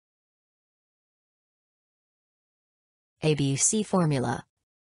ABC formula.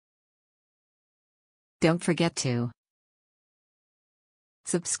 Don't forget to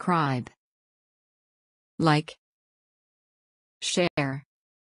subscribe, like, share.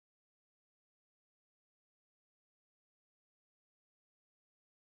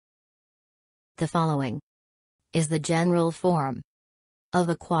 The following is the general form of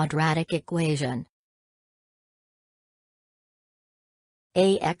a quadratic equation.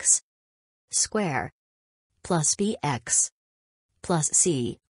 Ax square plus bx plus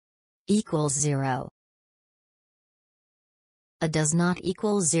c equals 0. A does not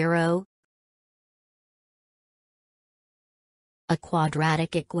equal 0. A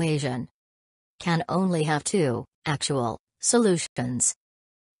quadratic equation can only have two actual solutions,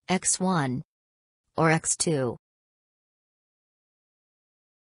 x1 or x2.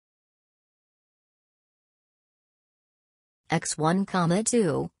 x1,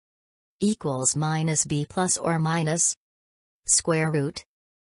 2 equals minus b plus or minus square root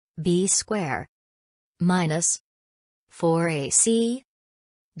b square minus 4ac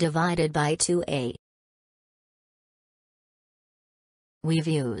divided by 2a. We've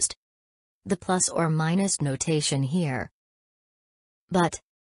used the plus or minus notation here, but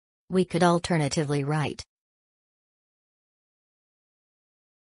we could alternatively write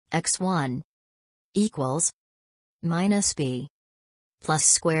x1 equals minus b plus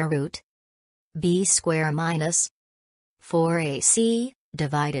square root b square minus 4ac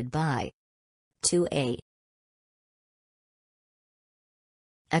divided by 2a.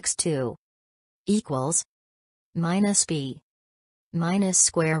 x2 equals minus b minus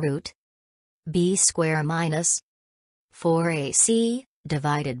square root b square minus 4ac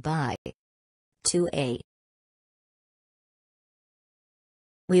divided by 2a.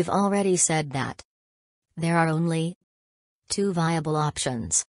 We've already said that there are only two viable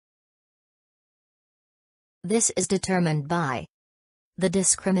options. This is determined by the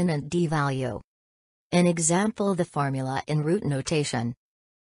discriminant d value. In example, the formula in root notation.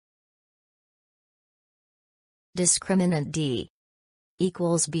 Discriminant d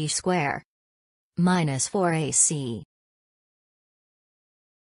equals b square minus 4ac.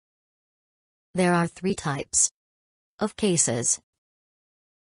 There are three types of cases.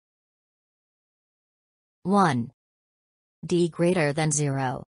 1. D greater than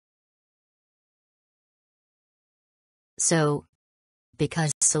 0. So,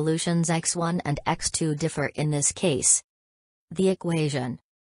 because solutions x1 and x2 differ in this case, the equation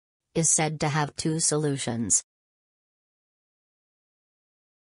is said to have two solutions.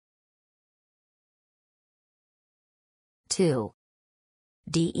 2.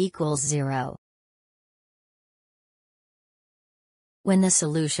 D equals 0. When the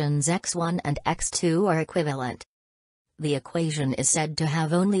solutions x1 and x2 are equivalent, the equation is said to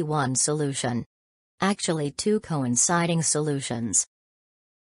have only one solution. Actually, two coinciding solutions.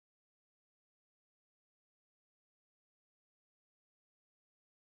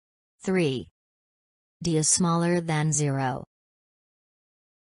 Three. D is smaller than 0.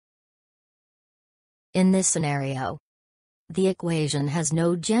 In this scenario, the equation has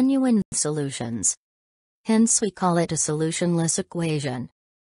no genuine solutions. Hence we call it a solutionless equation.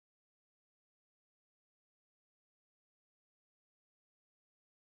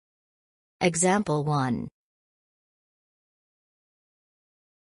 Example 1.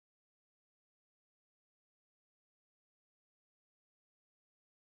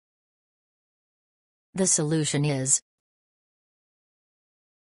 The solution is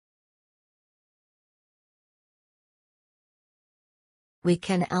we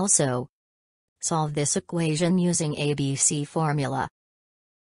can also solve this equation using ABC formula.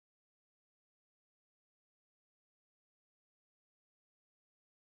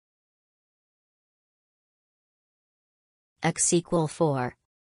 X equal 4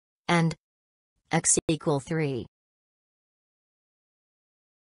 and x equal 3.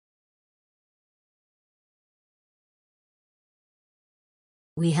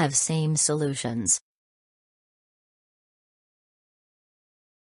 We have same solutions.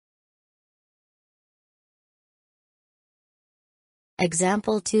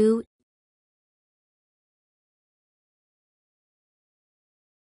 Example 2.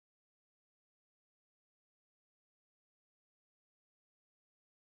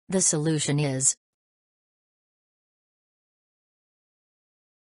 The solution is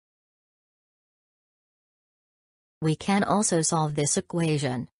we can also solve this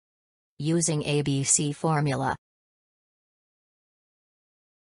equation using ABC formula.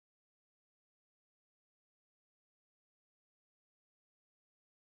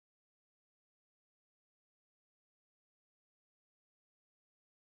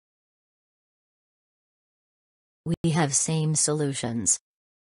 We have same solutions.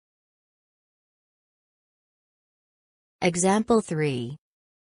 Example 3.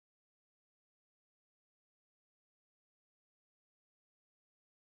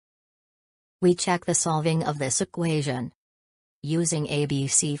 We check the solving of this equation using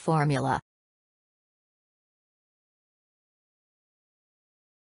ABC formula.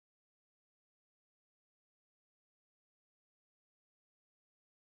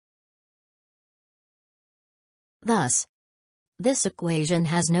 Thus, this equation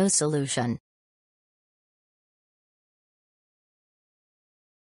has no solution.